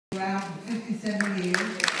57 years. And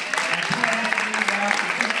past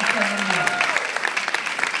for 57 years.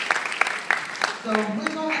 So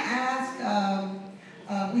we're going to ask,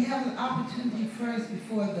 we have an opportunity first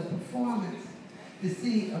before the performance to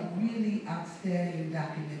see a really outstanding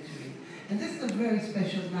documentary. And this is a very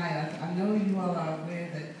special night. I know you all are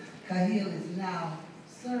aware that Kahil is now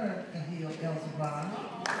Sir Kahil Elzabar,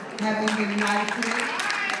 having been knighted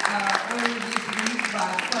earlier this week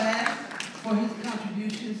by class for his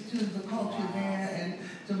contributions to the culture there and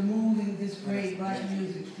to moving this great black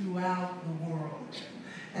music throughout the world.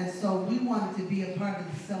 And so we wanted to be a part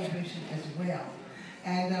of the celebration as well.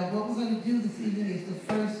 And what we're going to do this evening is to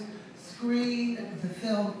first screen the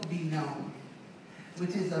film Be Known,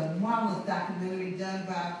 which is a marvelous documentary done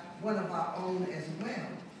by one of our own as well.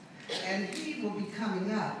 And he will be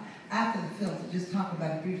coming up after the film to just talk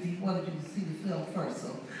about it briefly. He wanted you to see the film first,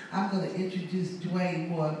 so I'm going to introduce Dwayne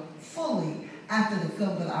more fully after the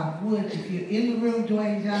film, but I would, if you're in the room,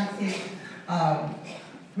 Dwayne Johnson,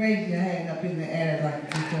 raise your hand up in the air like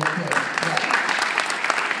it's okay. Yeah.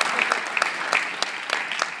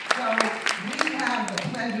 So we have the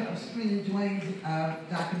pleasure of screening Dwayne's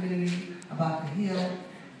documentary about Kahil,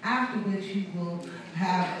 after which he will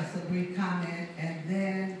have a brief comment and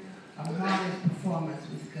then a marvelous performance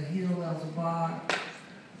with Kahil Elzabar,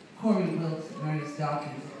 Wilkes, and Ernest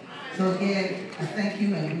Dawkins. So again, I thank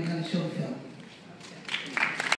you, and we're going to show the film.